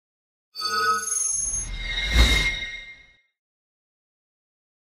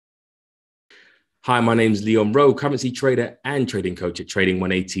Hi, my name is Leon Rowe, currency trader and trading coach at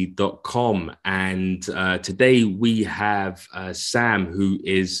trading180.com. And today we have Sam, who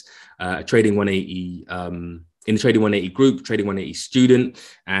is a Trading 180 in the Trading 180 group, Trading 180 student.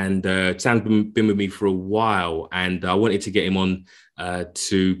 And Sam's been with me for a while, and I wanted to get him on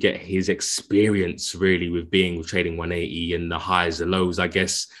to get his experience really with being with Trading 180 and the highs and lows, I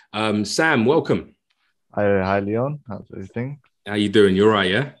guess. Sam, welcome. Hi, Leon. How's everything? How you doing? You're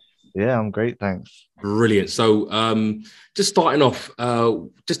right, yeah? Yeah, I'm great, thanks. Brilliant. So just starting off,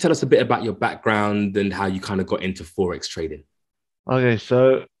 just tell us a bit about your background and how you kind of got into Forex trading. Okay,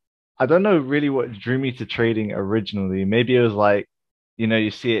 so I don't know really what drew me to trading originally. Maybe it was like,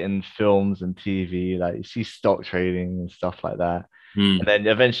 you see it in films and TV, like you see stock trading and stuff like that. And Hmm. then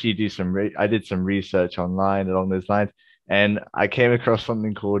eventually you do I did some research online along those lines, and I came across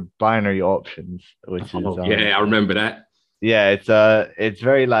something called binary options, which is Oh, yeah, I remember that. yeah, it's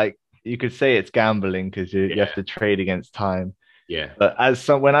very like you could say it's gambling because you have Yeah, to trade against time. yeah. But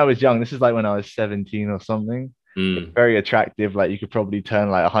when I was young, this is like when I was 17 or something, it's Mm, very attractive. Like you could probably turn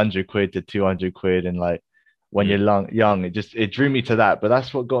like 100 quid to 200 quid. And like when mm, you're young, it drew me to that. But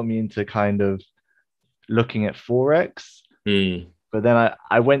that's what got me into kind of looking at Forex. mm, But then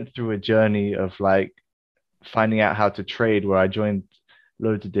I went through a journey of like finding out how to trade where I joined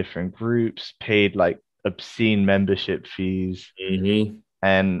loads of different groups, paid like obscene membership fees, hmm,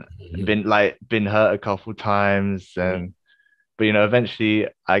 and hmm, been hurt a couple times. hmm. And but eventually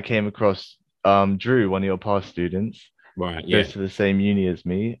I came across Drew, one of your past students, Right, yeah. goes to the same uni as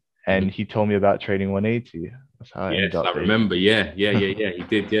me, Mhm. and he told me about trading 180. That's how I ended Yes, I up remember. basically. Yeah, yeah, yeah, yeah. He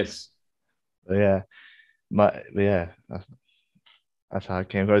did. Yes. But yeah, that's how I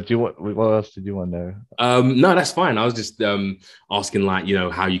came. But do you what else did you want to know? No, that's fine. I was just asking, like,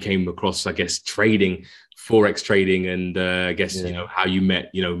 how you came across, I guess, trading, Forex trading, and I guess, Yeah. how you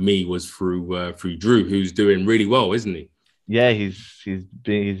met, me was through Drew, who's doing really well, isn't he? Yeah, he's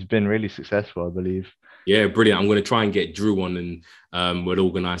been really successful, I believe. Yeah, brilliant. I'm going to try and get Drew on, and we'll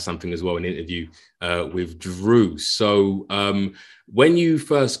organize something as well, an interview with Drew. So when you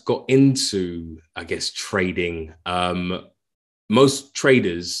first got into, I guess, trading, most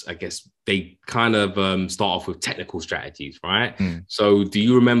traders, I guess, they kind of start off with technical strategies, right? Hmm. So do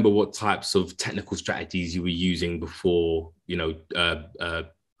you remember what types of technical strategies you were using before,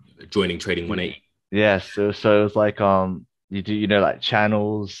 joining Trading Y- 180? Yeah, so it was like you do like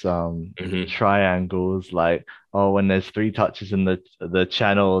channels, Mm-hmm. triangles, like oh when there's three touches in the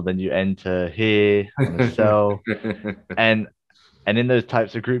channel, then you enter here on a cell. And in those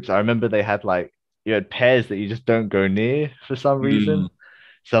types of groups, I remember they had like you had pairs that you just don't go near for some reason. Mm,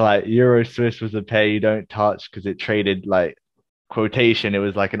 So like Euro Swiss was a pair you don't touch because it traded like quotation. It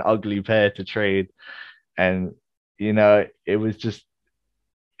was like an ugly pair to trade. And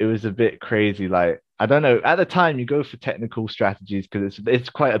it was a bit crazy. Like I don't know. At the time, you go for technical strategies because it's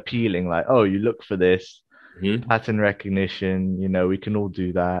quite appealing. Like, oh, you look for this mhm. pattern recognition. We can all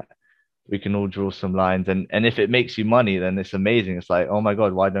do that. We can all draw some lines, and if it makes you money, then it's amazing. It's like, oh my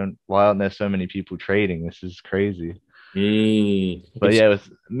God, why aren't there so many people trading? This is crazy. Mm. But yeah, it was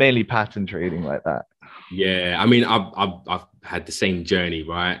mainly pattern trading like that. Yeah, I mean, I've had the same journey,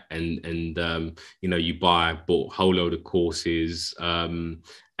 right? And you bought a whole load of courses,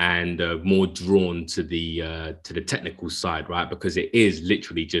 and more drawn to the technical side, right? Because it is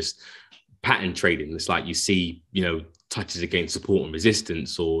literally just pattern trading. It's like you see, touches against support and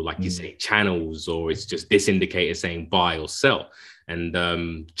resistance, or like you Mm. say, channels, or it's just this indicator saying buy or sell. And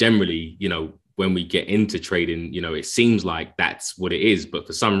generally, when we get into trading, it seems like that's what it is, but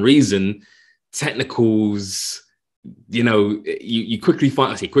for some reason technicals, you quickly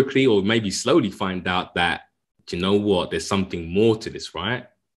find, I say quickly or maybe slowly find out that, there's something more to this, right?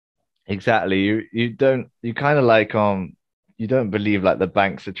 Exactly. You kind of like you don't believe like the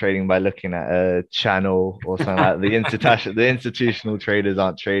banks are trading by looking at a channel or something like the institutional traders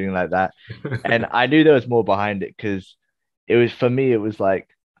aren't trading like that. And I knew there was more behind it because it was for me, it was like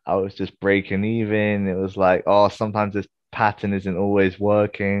I was just breaking even. It was like, oh, sometimes this pattern isn't always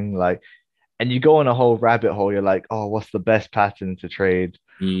working. Like, and you go on a whole rabbit hole. You're like, oh, what's the best pattern to trade?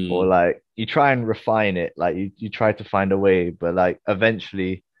 Or Mm. like you try and refine it. Like you try to find a way, but like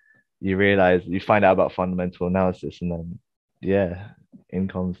eventually you realize you find out about fundamental analysis, and then yeah,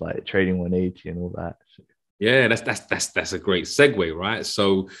 incomes like trading 180 and all that. Yeah, that's a great segue, right?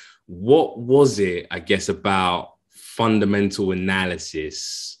 So what was it, I guess, about fundamental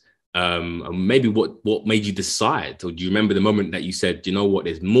analysis? And maybe what made you decide, or do you remember the moment that you said, you know what,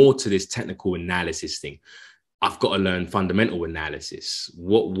 there's more to this technical analysis thing. I've got to learn fundamental analysis.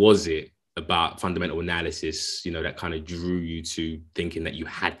 What was it about fundamental analysis, that kind of drew you to thinking that you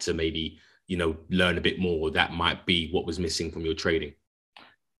had to maybe, learn a bit more? That might be what was missing from your trading.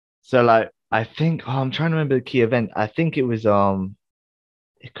 So like I think I'm trying to remember the key event. I think it was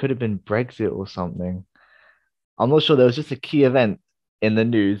it could have been Brexit or something. I'm not sure. There was just a key event in the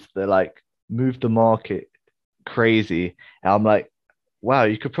news that like moved the market crazy. And I'm like, wow,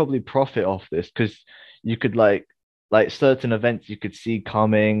 you could probably profit off this because you could like certain events you could see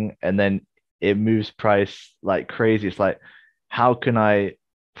coming and then it moves price like crazy. It's like, how can I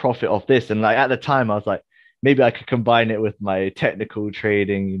profit off this? And like at the time I was like, maybe I could combine it with my technical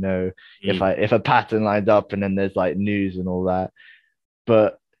trading, if a pattern lined up and then there's like news and all that.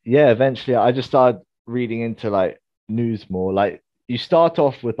 But yeah, eventually I just started reading into like news more. Like you start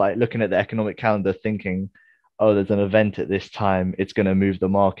off with like looking at the economic calendar thinking, oh, there's an event at this time, it's going to move the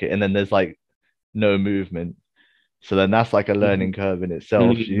market. And then there's like no movement. So then that's like a learning curve in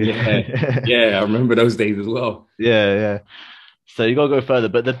itself. Yeah, yeah, I remember those days as well. Yeah, yeah. So you got to go further.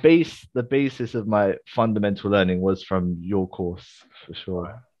 But the basis of my fundamental learning was from your course for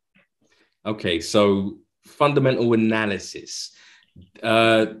sure. Okay, so fundamental analysis.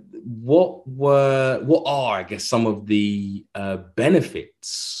 What are, I guess, some of the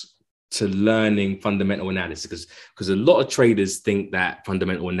benefits to learning fundamental analysis? Because a lot of traders think that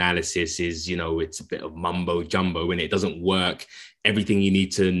fundamental analysis is, it's a bit of mumbo jumbo and it doesn't work. Everything you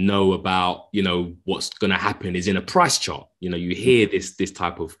need to know about, what's going to happen is in a price chart. You hear this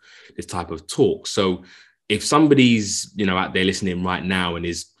type of talk. So if somebody's, out there listening right now and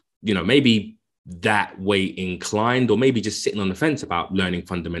is, maybe that way inclined, or maybe just sitting on the fence about learning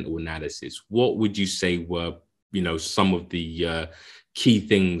fundamental analysis, what would you say were, some of the key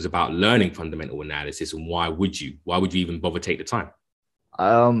things about learning fundamental analysis, and why would you even bother take the time?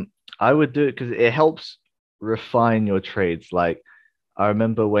 I would do it because it helps refine your trades. Like I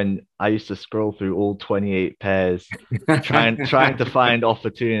remember when I used to scroll through all 28 pairs, trying to find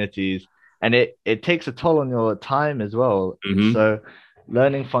opportunities, and it takes a toll on your time as well. Mm-hmm. So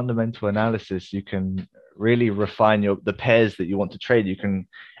learning fundamental analysis, you can really refine the pairs that you want to trade. And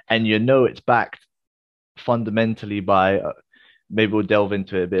it's backed fundamentally by maybe we'll delve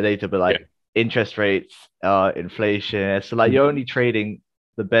into it a bit later, but like interest rates, inflation. So like you're only trading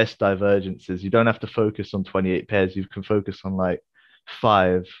the best divergences. You don't have to focus on 28 pairs. You can focus on like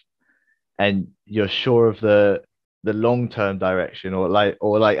 5, and you're sure of the long-term direction, or like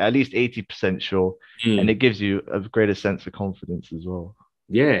at least 80% sure. And it gives you a greater sense of confidence as well.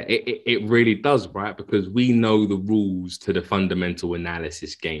 Yeah, it really does, right? Because we know the rules to the fundamental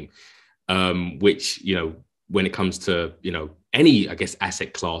analysis game, which, when it comes to, any, I guess,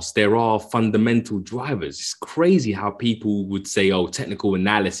 asset class, there are fundamental drivers. It's crazy how people would say, oh, technical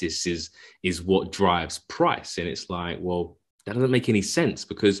analysis is what drives price. And it's like, well, that doesn't make any sense,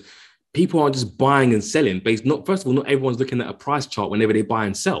 because people aren't just buying and selling first of all, not everyone's looking at a price chart whenever they buy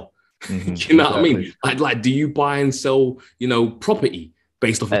and sell. Mm-hmm. What I mean? Like, do you buy and sell, property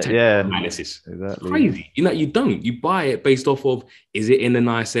based off of technical analysis? Exactly. Crazy. You don't. You buy it based off of, is it in a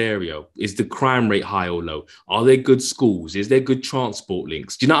nice area? Is the crime rate high or low? Are there good schools? Is there good transport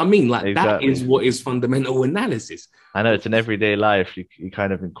links? Do you know what I mean? Like That is what is fundamental analysis. I know it's in everyday life. You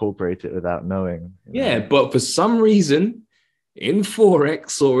kind of incorporate it without knowing. Yeah, but for some reason, in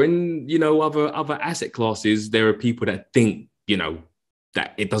Forex or in, other asset classes, there are people that think,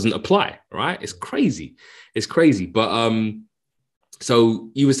 that it doesn't apply, right? It's crazy. But so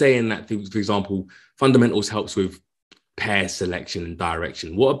you were saying that, for example, fundamentals helps with pair selection and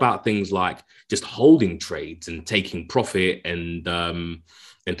direction. What about things like just holding trades and taking profit and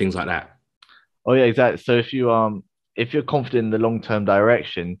things like that? Oh yeah, exactly. So if you're confident in the long-term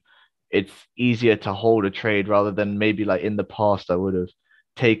direction, it's easier to hold a trade rather than maybe like in the past I would have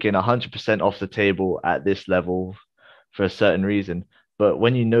taken 100% off the table at this level for a certain reason. But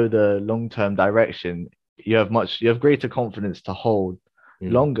when you know the long-term direction, you have greater confidence to hold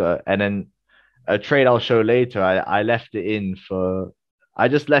longer. And then a trade I'll show later, I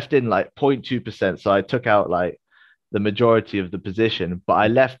just left in like 0.2%. So I took out like the majority of the position, but I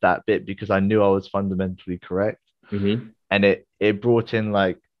left that bit because I knew I was fundamentally correct. Mm-hmm. And it brought in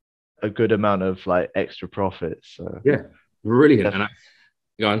like a good amount of like extra profits. So yeah, brilliant.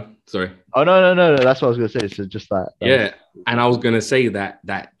 Go on. Sorry. Oh no. That's what I was gonna say. So just that. And I was gonna say that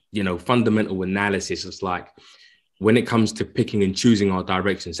fundamental analysis is like, when it comes to picking and choosing our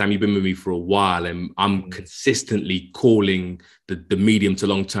direction. Sam, you've been with me for a while, and I'm consistently calling the medium to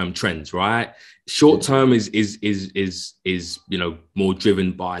long term trends. Right, short term is more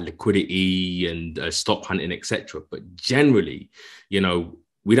driven by liquidity and stock hunting, etc. But generally,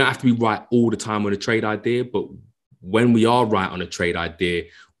 we don't have to be right all the time on a trade idea, but when we are right on a trade idea,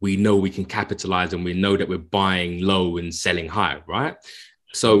 we know we can capitalize and we know that we're buying low and selling high, right?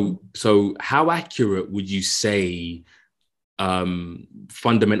 So how accurate would you say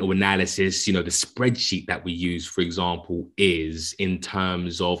fundamental analysis, the spreadsheet that we use, for example, is in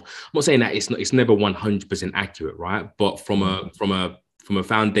terms of, I'm not saying that it's never 100% accurate, right? But from a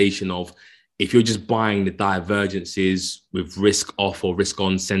foundation of, if you're just buying the divergences with risk off or risk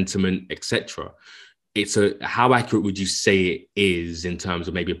on sentiment, etc., how accurate would you say it is in terms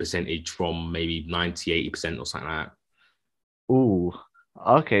of maybe a percentage from maybe 90-80% or something like that? Ooh,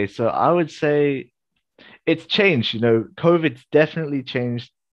 okay. So I would say it's changed. COVID's definitely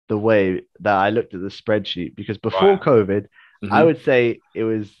changed the way that I looked at the spreadsheet, because before Right. COVID, I Mm-hmm. would say it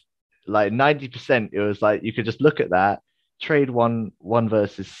was like 90%. It was like you could just look at that, trade one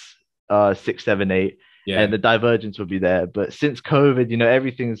versus 6, 7, 8, Yeah. and the divergence would be there. But since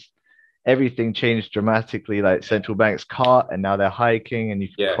COVID, everything changed dramatically. Like central banks cut and now they're hiking, and you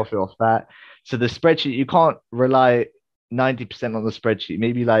can Yeah. profit off that. So the spreadsheet, you can't rely 90% on the spreadsheet.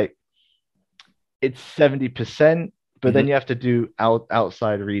 Maybe like it's 70%, but Mm-hmm. then you have to do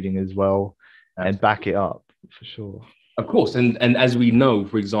outside reading as well and back it up for sure. Of course, and as we know,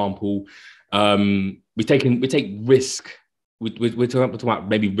 for example, we take risk. We're talking about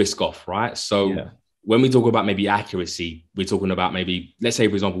maybe risk off, right? So Yeah. when we talk about maybe accuracy, we're talking about maybe, let's say,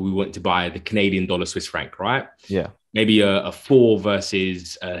 for example, we want to buy the Canadian dollar Swiss franc, right? Yeah. Maybe a 4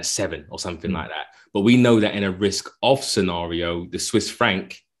 versus a 7 or something Mm. like that. But we know that in a risk off scenario, the Swiss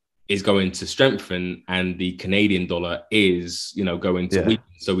franc is going to strengthen and the Canadian dollar is, going to Yeah. weaken.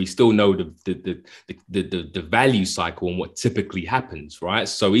 So we still know the value cycle and what typically happens, right?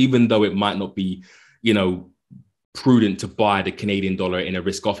 So even though it might not be, prudent to buy the Canadian dollar in a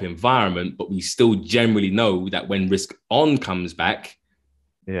risk off environment, but we still generally know that when risk on comes back,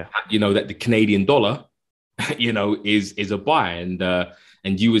 Yeah. that the Canadian dollar, is a buy.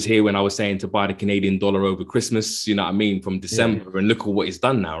 And you was here when I was saying to buy the Canadian dollar over Christmas, you know what I mean, from Yeah. December, and look at what it's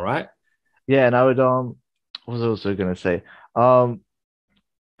done now, right? Yeah. And I would what was I also gonna say? Um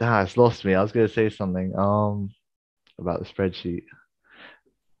it's lost me. I was gonna say something about the spreadsheet.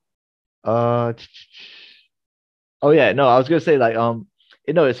 Uh oh yeah, no, I was gonna say like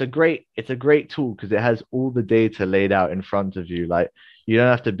it's a great tool because it has all the data laid out in front of you. Like you don't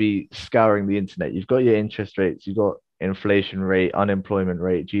have to be scouring the internet. You've got your interest rates, you've got inflation rate, unemployment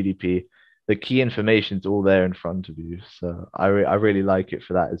rate, GDP. The key information's all there in front of you. So I really like it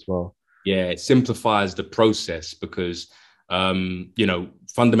for that as well. Yeah, it simplifies the process because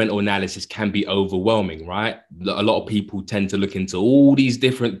fundamental analysis can be overwhelming, right? A lot of people tend to look into all these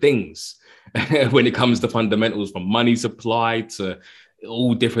different things when it comes to fundamentals, from money supply to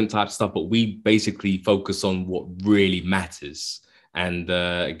all different types of stuff. But we basically focus on what really matters. And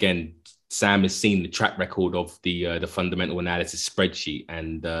again, Sam has seen the track record of the fundamental analysis spreadsheet,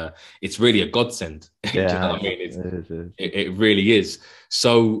 and it's really a godsend. Do you know Yeah, what I mean? it is. It really is.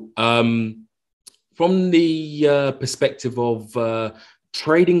 So, from the perspective of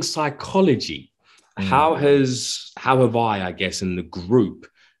trading psychology, Mm. how have I guess, in the group,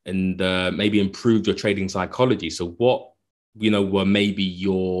 and maybe improved your trading psychology? So, what were maybe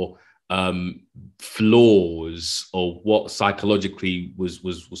your flaws, or what psychologically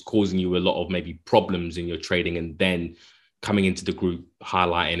was causing you a lot of maybe problems in your trading, and then coming into the group,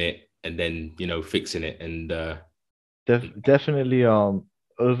 highlighting it, and then fixing it, and Definitely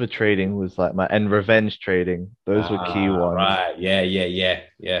over trading was like and revenge trading. Those were key ones. right. Yeah.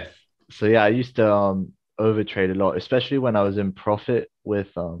 So yeah, I used to over trade a lot, especially when I was in profit with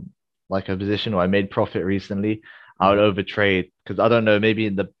like a position where I made profit recently. I would Mhm. over trade because I don't know, maybe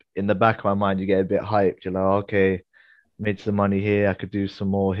in the back of my mind you get a bit hyped. You're like, okay, made some money here, I could do some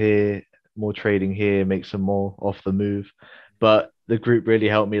more here, more trading here, make some more off the move. But the group really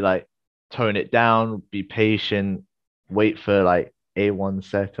helped me like tone it down, be patient, wait for like A1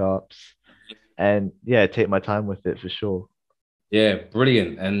 setups, and yeah, take my time with it for sure. Yeah,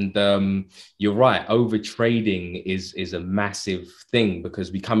 brilliant. And you're right. Over trading is a massive thing,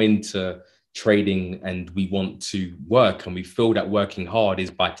 because we come into trading and we want to work, and we feel that working hard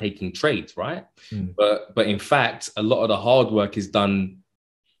is by taking trades, right? Mm. But in fact, a lot of the hard work is done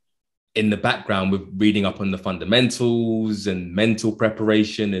in the background with reading up on the fundamentals and mental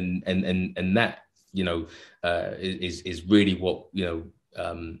preparation, and that is really what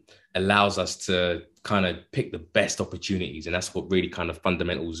allows us to kind of pick the best opportunities. And that's what really kind of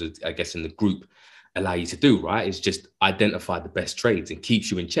fundamentals, I guess, in the group allow you to do, right? Is just identify the best trades and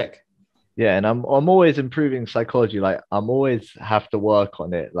keeps you in check. Yeah, and I'm always improving psychology. Like I'm always have to work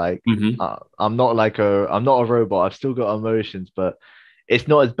on it. Like Mm-hmm. I'm not a robot. I've still got emotions, but it's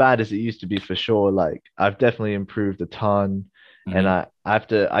not as bad as it used to be for sure. Like I've definitely improved a ton, and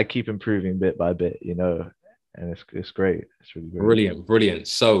Mm-hmm. I keep improving bit by bit. and it's great. It's really great. Brilliant, brilliant.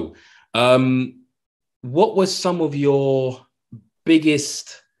 So, what was some of your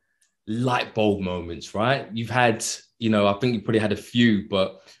biggest light bulb moments, right? You've had, I think you probably had a few,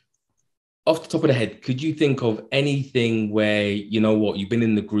 but off the top of the head, could you think of anything where, you've been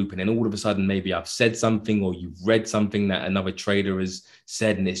in the group and then all of a sudden maybe I've said something or you've read something that another trader has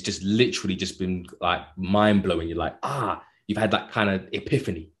said and it's just literally just been like mind blowing. You're like, you've had that kind of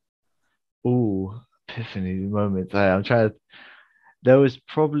epiphany. Ooh, epiphany moments. I'm trying to, there was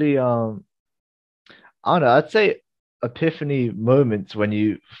probably I don't know, I'd say epiphany moments when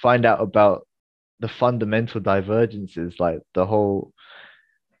you find out about the fundamental divergences, like the whole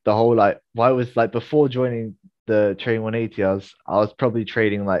like why was like before joining the trading 180, I was probably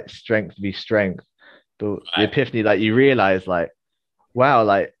trading like strength v strength. But the Right. epiphany, like you realize like, wow,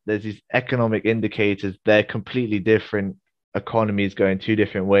 like there's these economic indicators, they're completely different economies going two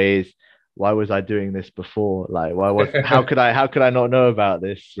different ways. Why was I doing this before? Like, how could I not know about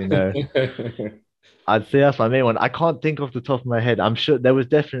this? I'd say that's my main one. I can't think off the top of my head. I'm sure there was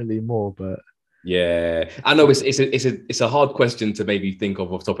definitely more, but Yeah, I know it's a hard question to maybe think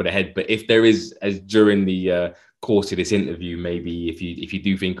of off the top of the head, but if there is, as during the course of this interview, maybe if you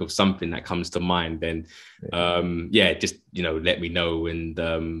do think of something that comes to mind, then yeah, just let me know. And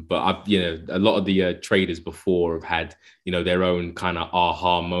but I've a lot of the traders before have had their own kind of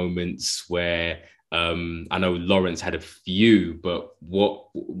aha moments where I know Lawrence had a few, but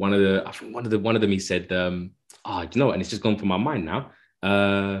I think one of them he said and it's just gone from my mind now.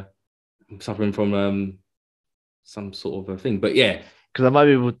 I'm suffering from some sort of a thing, but yeah, because I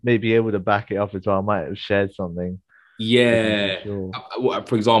might be able to back it up as well. I might have shared something. I wasn't too yeah. sure.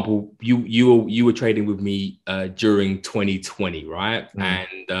 For example, you were trading with me during 2020, right? Mm.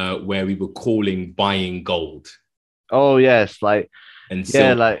 And where we were calling buying gold Oh yes, like and yeah,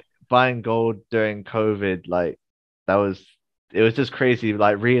 silver. like buying gold during COVID, like that was it was just crazy,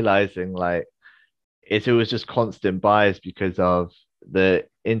 like realizing like it was just constant buys because of the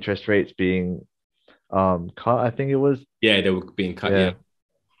interest rates being cut, I think it was. Yeah, they were being cut. Yeah, Yeah.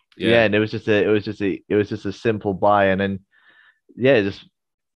 Yeah, yeah. and it was just a simple buy, and then yeah, just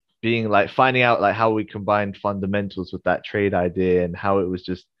being like finding out like how we combined fundamentals with that trade idea and how it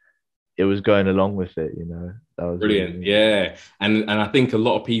was going along with it, that was really Brilliant. neat. Yeah. And I think a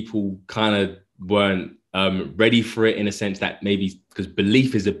lot of people kind of weren't ready for it in a sense that maybe because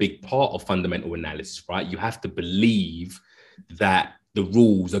belief is a big part of fundamental analysis, right? You have to believe that the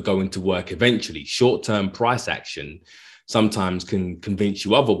rules are going to work eventually. Short-term price action sometimes can convince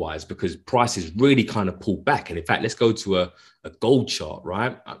you otherwise because prices really kind of pull back. And in fact, let's go to a gold chart,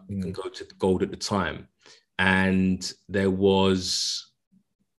 right? We can Mm. go to the gold at the time. And there was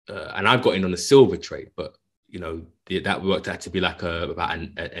and I've got in on a silver trade, but that worked out to be like about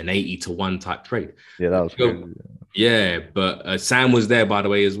an 80-1 type trade. Yeah, that was crazy. Yeah, but Sam was there, by the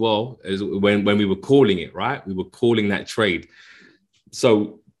way, as well, as when we were calling it, right? We were calling that trade.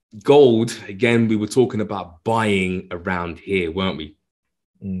 So gold, again, we were talking about buying around here, weren't we?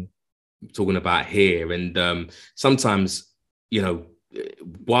 Mm. Talking about here. And sometimes, you know,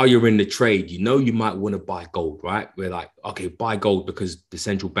 while you're in the trade, you might want to buy gold, right? We're like, okay, buy gold because the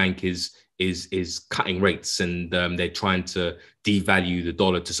central bank is cutting rates and they're trying to devalue the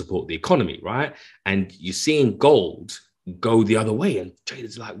dollar to support the economy, right? And you're seeing gold go the other way, and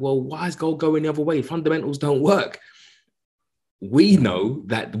traders are like, well, why is gold going the other way? Fundamentals don't work. We Mm. know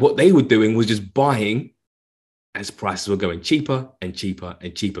that what they were doing was just buying as prices were going cheaper and cheaper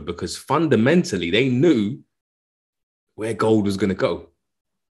and cheaper because fundamentally they knew where gold was going to go.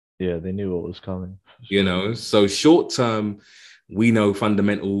 Yeah, they knew what was coming for sure. So short term, we know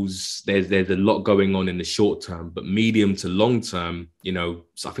fundamentals, there's a lot going on in the short term, but medium to long term,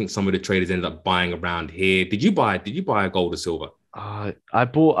 so I think some of the traders ended up buying around here. Did you buy a gold or silver? I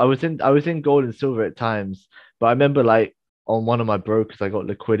was in gold and silver at times, but I remember like on one of my brokers, I got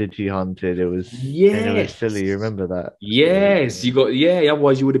liquidity hunted. It was silly. You Yes. remember that? Yes, you got, yeah,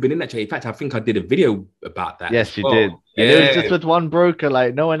 otherwise you would have been in that trade. In fact, I think I did a video about that as Yes, you did. well. And it was Yeah. just with one broker,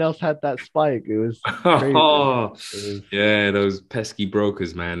 like no one else had that spike. It was crazy. Oh, It was yeah, those pesky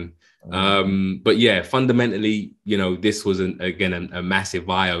brokers, man. uh, But yeah, fundamentally, this was again a massive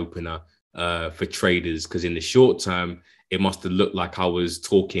eye opener for traders because in the short term, it must have looked like I was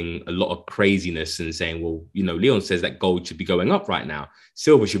talking a lot of craziness and saying, well, Leon says that gold should be going up right now,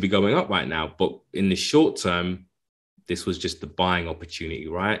 silver should be going up right now, but in the short term, this was just the buying opportunity,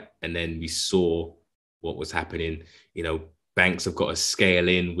 right? And then we saw what was happening. Banks have got to scale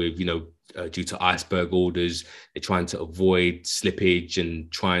in with, due to iceberg orders, they're trying to avoid slippage and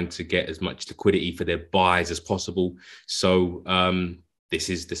trying to get as much liquidity for their buys as possible. So, this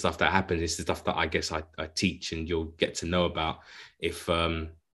is the stuff that happens. It's the stuff that I guess I teach, and you'll get to know about if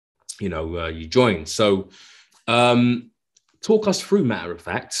you join. So talk us through, matter of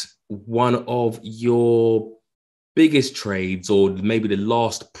fact, one of your biggest trades, or maybe the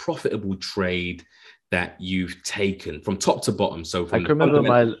last profitable trade that you've taken from top to bottom. So from I can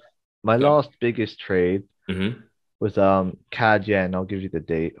remember my last biggest trade was Cadjpy. I'll give you the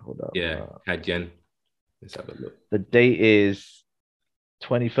date. Hold up. Yeah, Cadjpy. Let's have a look. The date is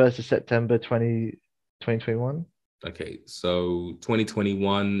 21st of September 2021. Okay, so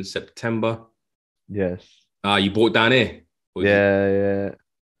 2021 September. Yes. You bought down here. Yeah.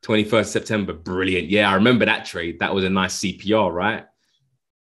 21st September. Brilliant. Yeah, I remember that trade. That was a nice CPR, right?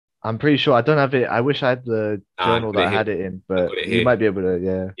 I'm pretty sure. I don't have it. I wish I had the journal that I had it in, but you might be able to.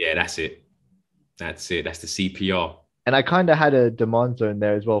 Yeah. Yeah, that's it. That's it. That's the CPR. And I kind of had a demand zone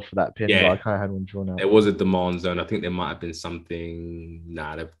there as well for that pin. Yeah. But I kind of had one drawn out. There was a demand zone. I think there might have been something.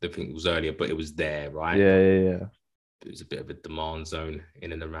 I think it was earlier, but it was there, right? Yeah. It was a bit of a demand zone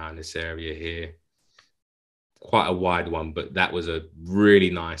in and around this area here. Quite a wide one, but that was a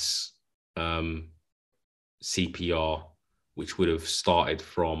really nice CPR, which would have started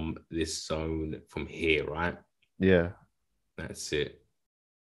from this zone from here, right? Yeah. That's it.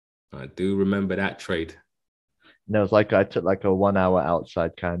 I do remember that trade. And it was like I took like a 1 hour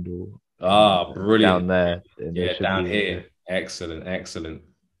outside candle. Brilliant. Down there. Yeah, down here. Excellent.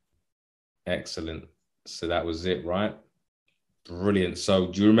 So that was it, right? Brilliant. So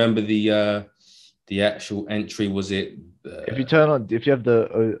do you remember the actual entry? Was it if you have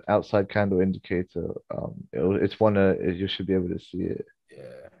the outside candle indicator, it's one you should be able to see it.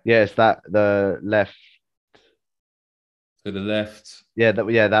 Yeah, it's the left. To the left. Yeah, that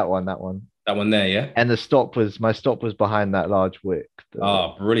one. That one there, yeah. And my stop was behind that large wick.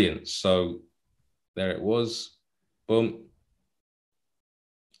 Brilliant. So there it was. Boom.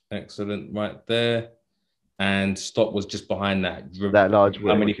 Excellent, right there. And stop was just behind that large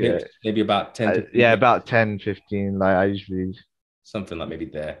wick. How many pips? Maybe about 10. About 10, 15. Like I usually something like maybe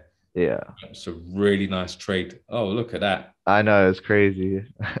there. Yeah. It's a really nice trade. Oh, look at that. I know, it's crazy.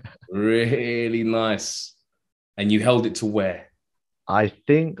 Really nice. And you held it to where? I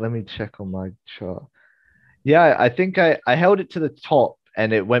think, let me check on my chart. Yeah, I think I held it to the top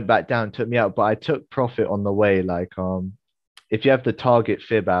and it went back down, took me out, but I took profit on the way. Like, if you have the target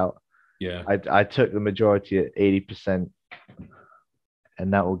fib out, yeah, I took the majority at 80%,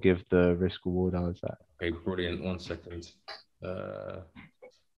 and that will give the risk reward I was at. Okay, brilliant. 1 second.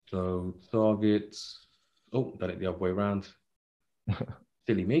 So target. Oh, done it the other way around.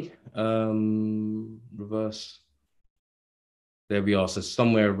 Silly me. Reverse. There we are. So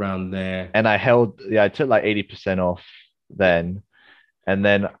somewhere around there. And I took like 80% off then. And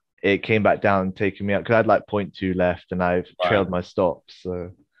then it came back down, taking me out because I had like 0.2 left and I've trailed my stops.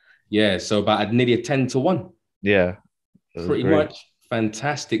 So yeah, so about nearly a 10 to 1. Yeah. Pretty much.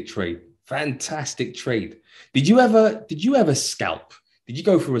 Fantastic trade. Fantastic trade. Did you ever scalp? Did you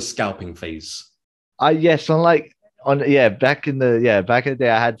go through a scalping phase? Yes, back in the day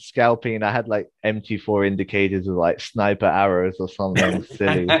I had scalping. I had like MT4 indicators with like sniper arrows or something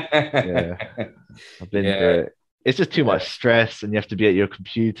silly. Yeah. I've been through it. It's just too much stress and you have to be at your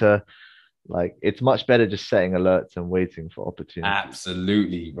computer. Like, it's much better just setting alerts and waiting for opportunities.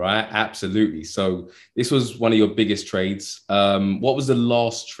 Absolutely, right? Absolutely. So this was one of your biggest trades. What was the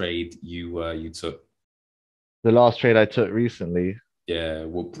last trade you took? The last trade I took recently. Yeah.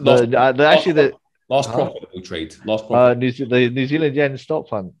 Well, last profitable trade. Last profitable. The New Zealand yen stop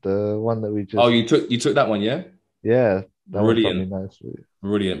hunt, the one that we just. Oh, you took that one, yeah? Yeah, that brilliant. Was nicely.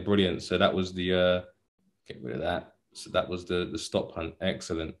 Brilliant. So that was the get rid of that. So that was the stop hunt.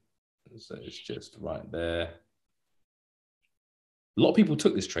 Excellent. So it's just right there. A lot of people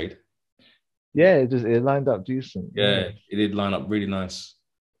took this trade. Yeah, it lined up decent. Yeah, it did line up really nice.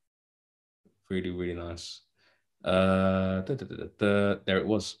 Really nice. There it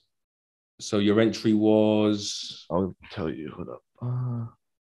was. So your entry was. I'll tell you. Hold up.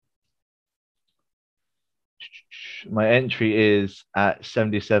 My entry is at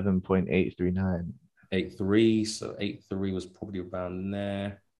 77.839. 8.3. So 8.3 was probably around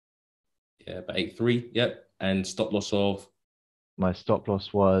there. Yeah, about 8.3. Yep. And stop loss of. My stop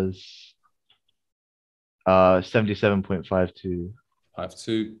loss was 77.52.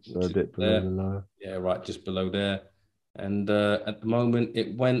 5.2. So a bit below the low. Yeah, right, just below there. And at the moment,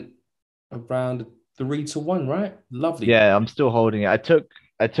 it went around 3 to 1, right? Lovely. Yeah, I'm still holding it. I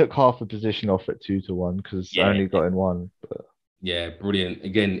took half a position off at 2 to 1 because I only got in one. But... Yeah, brilliant.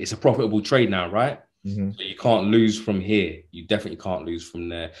 Again, it's a profitable trade now, right? Mm-hmm. So you can't lose from here. You definitely can't lose from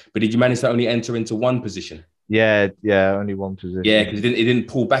there. But did you manage to only enter into one position? Yeah, only one Yeah, position. because it didn't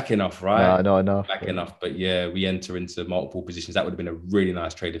pull back enough, right? No, not enough. Back enough. But yeah, we enter into multiple positions. That would have been a really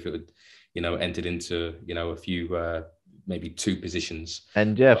nice trade if it would, entered into, a few, maybe two positions.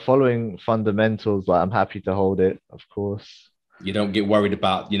 And yeah, following fundamentals, like I'm happy to hold it, of course. You don't get worried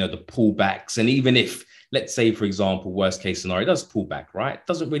about, the pullbacks. And even if, let's say, for example, worst case scenario, it does pull back, right? It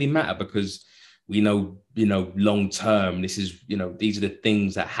doesn't really matter because we know, long term, this is, these are the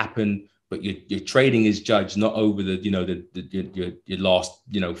things that happen. But your trading is judged not over the, your last,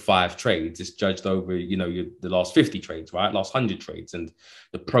 5 trades. It's judged over, the last 50 trades, right? Last 100 trades, and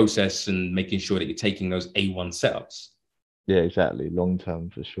the process and making sure that you're taking those A1 setups. Yeah, exactly. Long term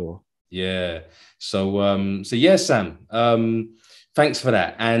for sure. Yeah. So yeah, Sam. Thanks for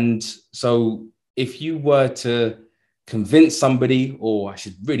that. And so if you were to convince somebody, or I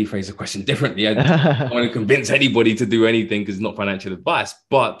should really phrase the question differently, I don't want to convince anybody to do anything because it's not financial advice,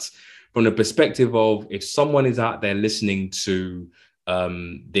 but from the perspective of if someone is out there listening to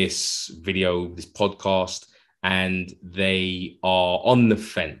this video, this podcast, and they are on the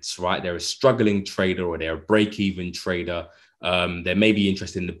fence, right? They're a struggling trader or they're a break-even trader. They may be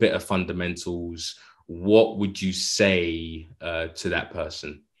interested in a bit of fundamentals. What would you say to that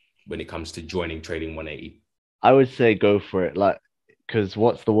person when it comes to joining Trading 180? I would say go for it. Like, because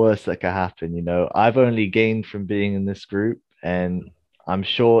what's the worst that can happen? I've only gained from being in this group, and I'm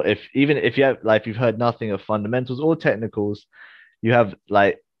sure if you have like if you've heard nothing of fundamentals or technicals, you have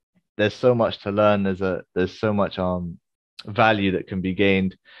like there's so much to learn. There's so much value that can be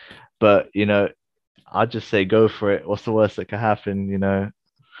gained. But I'd just say go for it. What's the worst that can happen?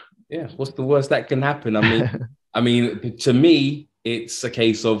 Yeah, what's the worst that can happen? I mean, to me, it's a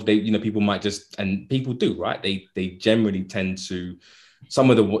case of people might just, and people do, right? They generally tend to,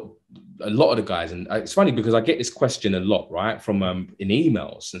 a lot of the guys, and it's funny because I get this question a lot, right, from in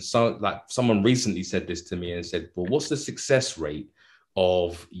emails, and so like someone recently said this to me and said, well, what's the success rate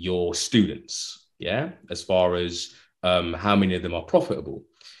of your students? Yeah, as far as how many of them are profitable.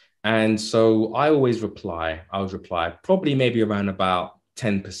 And so I always reply, probably maybe around about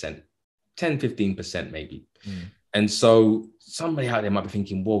 10%, 15% maybe. And so somebody out there might be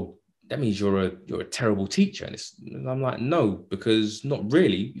thinking, well, that means you're a terrible teacher. And I'm like, no, because not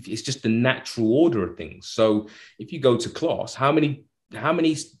really. It's just the natural order of things. So if you go to class, how many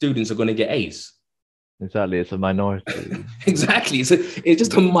students are going to get A's? Exactly. It's a minority. Exactly. It's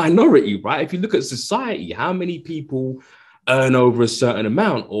just a minority, right? If you look at society, how many people earn over a certain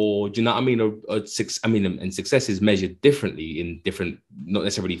amount, or do you know what I mean? And success is measured differently in different, not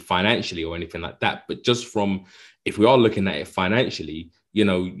necessarily financially or anything like that, but just from, if we are looking at it financially,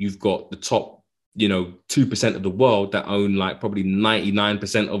 you've got the top, 2% of the world that own like probably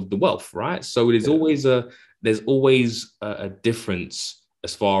 99% of the wealth, right? So there's always a difference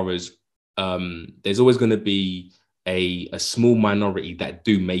as far as there's always going to be a small minority that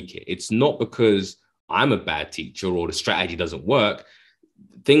do make it. It's not because I'm a bad teacher or the strategy doesn't work.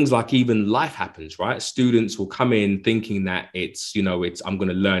 Things like even life happens, right? Students will come in thinking that I'm going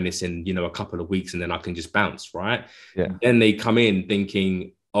to learn this in, a couple of weeks and then I can just bounce, right? Yeah. And then they come in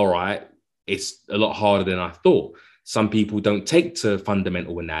thinking, all right, it's a lot harder than I thought. Some people don't take to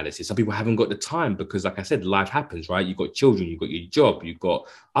fundamental analysis. Some people haven't got the time because, like I said, life happens, right? You've got children, you've got your job, you've got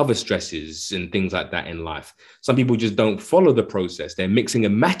other stresses and things like that in life. Some people just don't follow the process. They're mixing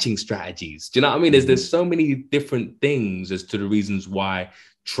and matching strategies. Do you know what I mean? There's so many different things as to the reasons why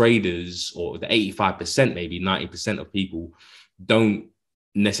traders, or the 85%, maybe 90% of people, don't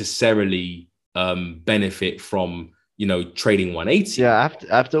necessarily benefit from, trading 180. Yeah,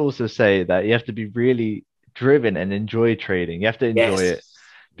 I have to also say that you have to be really driven and enjoy trading. You have to enjoy it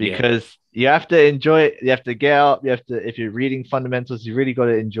because you have to enjoy it. You have to get up. If you're reading fundamentals, you really got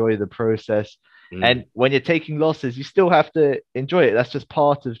to enjoy the process. And when you're taking losses, you still have to enjoy it. That's just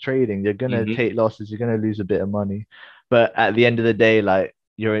part of trading. You're going to take losses. You're going to lose a bit of money. But at the end of the day, like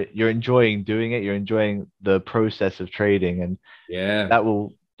you're enjoying doing it. You're enjoying the process of trading. And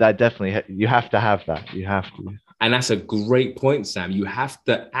that definitely, you have to have that. You have to. And that's a great point, Sam. You have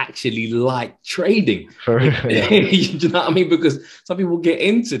to actually like trading. For real, yeah. You know what I mean? Because some people get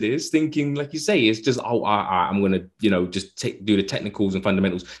into this thinking, like you say, it's just, I'm going to, just do the technicals and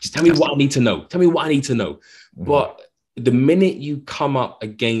fundamentals. Just tell me what I need to know. Tell me what I need to know. But the minute you come up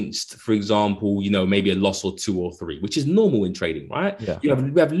against, for example, maybe a loss or 2 or 3, which is normal in trading, right? Yeah.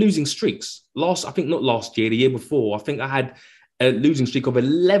 We have losing streaks. I think not last year, the year before, I think I had a losing streak of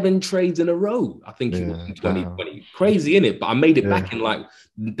 11 trades in a row. I think it was in 2020. Crazy, innit? But I made it back in like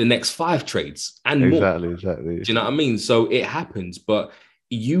the next 5 trades and more. Exactly. Do you know what I mean? So it happens, but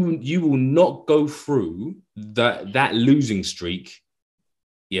you will not go through that losing streak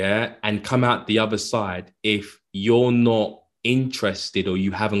yeah, and come out the other side if you're not interested or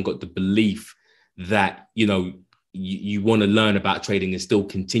you haven't got the belief that, you know, you want to learn about trading and still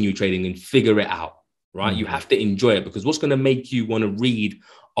continue trading and figure it out, right? You have to enjoy it, because what's going to make you want to read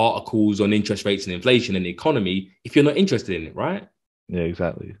articles on interest rates and inflation and the economy if you're not interested in it, right? Yeah,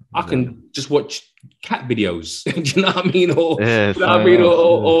 exactly. I can just watch cat videos, do you know what I mean? Or, Yeah, you know what I mean?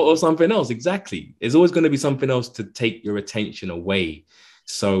 Or something else. Exactly. There's always going to be something else to take your attention away.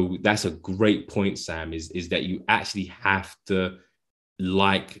 So that's a great point, Sam, is that you actually have to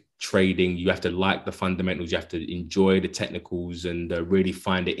like trading. You have to like the fundamentals. You have to enjoy the technicals and really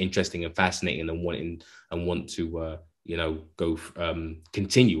find it interesting and fascinating and want to, you know, go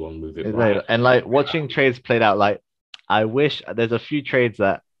continue on with it. Right. And like watching trades played out, like I wish there's a few trades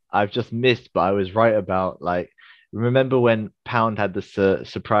that I've just missed, but I was right about. Like, remember when Pound had the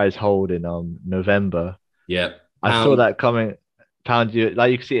surprise hold in November? Yeah. I saw that coming. Pound,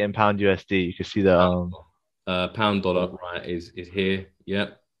 like you can see it in Pound USD. You can see the pound dollar, right, is here.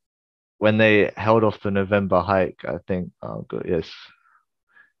 Yep. When they held off the November hike, I think. Oh, good. Yes.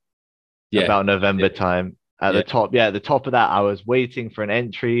 Yeah. About November time at the top. Yeah, at the top of that, I was waiting for an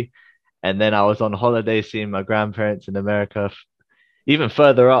entry, and then I was on holiday seeing my grandparents in America. Even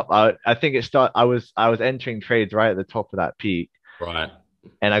further up, I think it start. I was entering trades right at the top of that peak. Right.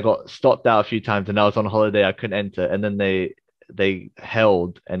 And I got stopped out a few times, and I was on holiday. I couldn't enter, and then they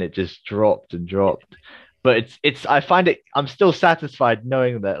held, and it just dropped and dropped. But it's I find it. I'm still satisfied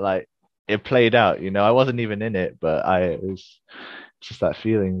knowing that like it played out. You know, I wasn't even in it, but it was just that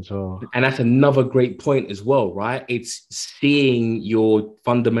feeling as well. And that's another great point as well, right? It's seeing your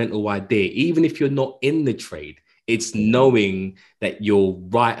fundamental idea, even if you're not in the trade. It's knowing that you're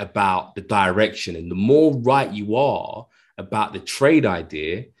right about the direction, and the more right you are about the trade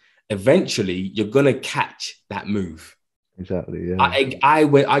idea, eventually you're gonna catch that move. Exactly. Yeah.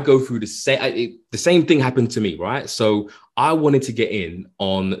 I go through the same thing happened to me, right? So I wanted to get in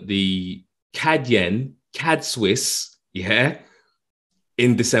on the CAD yen, CAD Swiss, yeah,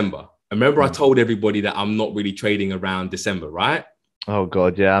 in December. I remember I told everybody that I'm not really trading around December, right? Oh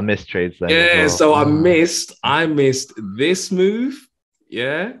God, yeah, I missed trades then. Yeah, so I missed this move.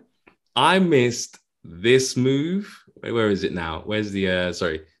 Yeah, I missed this move. Where is it now? Where's the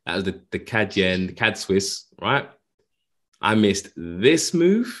sorry, that was the CAD yen, the CAD Swiss, right? I missed this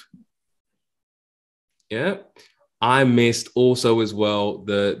move. Yeah. I missed also as well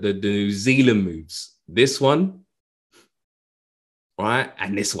the New Zealand moves. This one, right?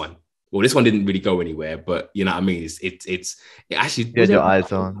 And this one. Well, this one didn't really go anywhere, but you know what I mean? It actually. You had your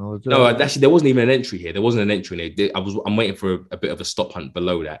eyes on. No, actually, there wasn't even an entry here. There wasn't an entry in there. I'm waiting for a bit of a stop hunt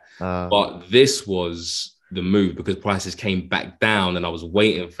below that. But this was the move because prices came back down, and I was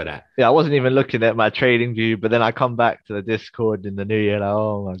waiting for that. Yeah, I wasn't even looking at my trading view, but then I come back to the Discord in the new year, like,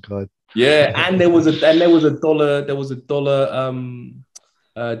 oh my God. Yeah, and there was a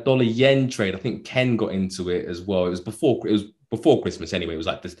dollar yen trade. I think Ken got into it as well. It was before Christmas anyway. It was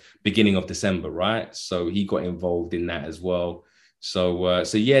like the beginning of December, right? So he got involved in that as well. So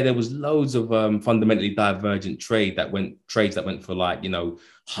yeah, there was loads of fundamentally divergent trades that went for like, you know,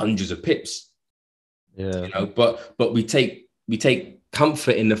 hundreds of pips. Yeah. You know, but we take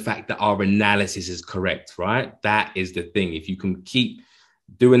comfort in the fact that our analysis is correct, right? That is the thing. If you can keep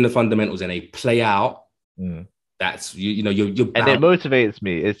doing the fundamentals and they play out, that's you know you're and it motivates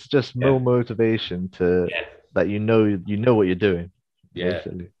me. It's just more motivation to that you know what you're doing.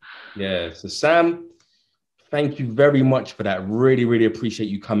 Basically. Yeah. So Sam, thank you very much for that. Really, really appreciate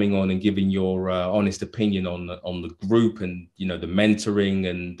you coming on and giving your honest opinion on the group and, you know, the mentoring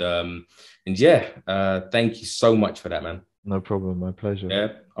and yeah, thank you so much for that, man. No problem. My pleasure.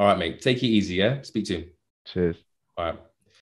 Yeah. All right, mate. Take it easy. Yeah. Speak to you. Cheers. All right.